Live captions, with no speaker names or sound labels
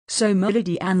So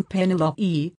Melody and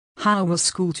Penelope, how was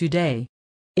school today?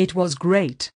 It was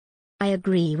great. I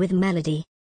agree with Melody.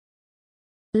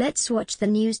 Let's watch the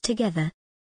news together.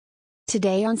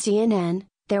 Today on CNN,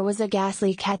 there was a gas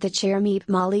leak at the Chibi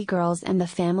Molly girls and the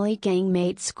family gang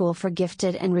made school for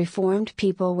gifted and reformed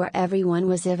people where everyone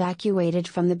was evacuated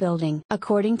from the building.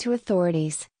 According to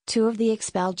authorities, two of the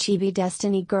expelled Chibi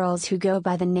Destiny girls who go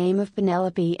by the name of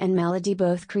Penelope and Melody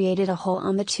both created a hole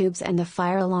on the tubes and the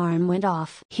fire alarm went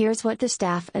off. Here's what the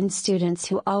staff and students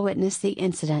who all witnessed the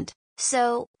incident.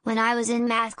 So, when I was in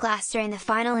math class during the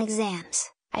final exams,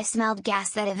 I smelled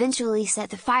gas that eventually set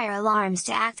the fire alarms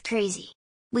to act crazy.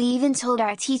 We even told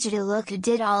our teacher to look who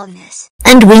did all of this.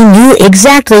 And we knew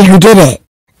exactly who did it.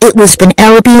 It was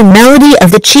Penelope and Melody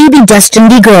of the Chibi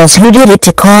Destiny girls who did it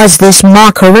to cause this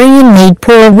mockery and made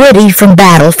poor Woody from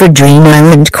Battle for Dream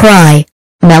Island cry.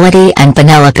 Melody and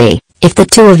Penelope, if the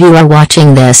two of you are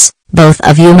watching this, both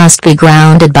of you must be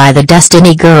grounded by the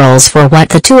Destiny girls for what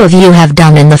the two of you have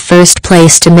done in the first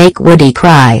place to make Woody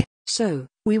cry. So,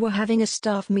 we were having a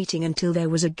staff meeting until there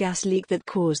was a gas leak that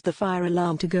caused the fire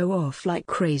alarm to go off like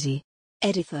crazy.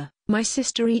 Editha, my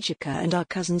sister Ichika and our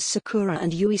cousins Sakura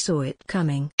and Yui saw it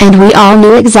coming. And we all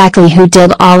knew exactly who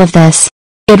did all of this.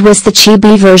 It was the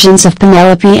Chibi versions of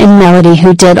Penelope and Melody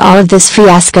who did all of this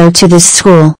fiasco to this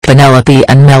school. Penelope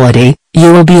and Melody,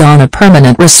 you will be on a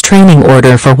permanent restraining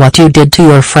order for what you did to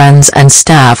your friends and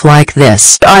staff like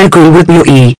this. I agree with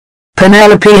Yui.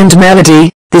 Penelope and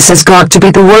Melody, this has got to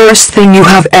be the worst thing you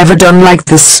have ever done like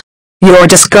this. Your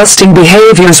disgusting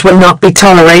behaviors will not be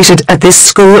tolerated at this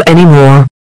school anymore.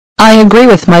 I agree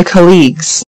with my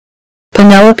colleagues.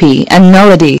 Penelope and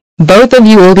Melody, both of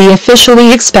you will be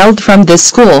officially expelled from this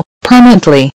school,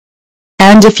 permanently.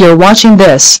 And if you're watching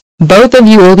this, both of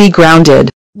you will be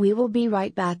grounded. We will be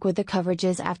right back with the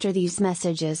coverages after these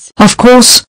messages. Of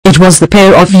course, it was the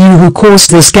pair of you who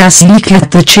caused this gas leak at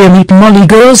the Chibi Molly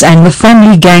girls and the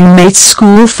family gang made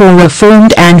school for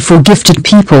reformed and for gifted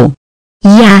people.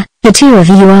 Yeah, the two of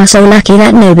you are so lucky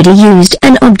that nobody used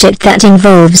an object that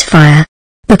involves fire.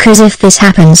 Because if this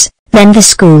happens, then the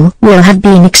school will have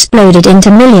been exploded into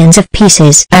millions of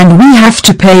pieces. And we have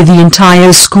to pay the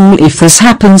entire school if this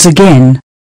happens again.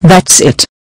 That's it.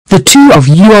 The two of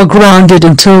you are grounded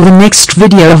until the next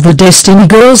video of the Destiny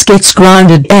Girls gets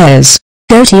grounded airs.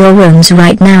 Go to your rooms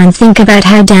right now and think about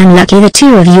how damn lucky the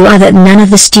two of you are that none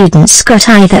of the students got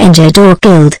either injured or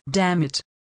killed. Damn it.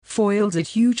 Foiled a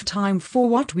huge time for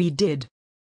what we did.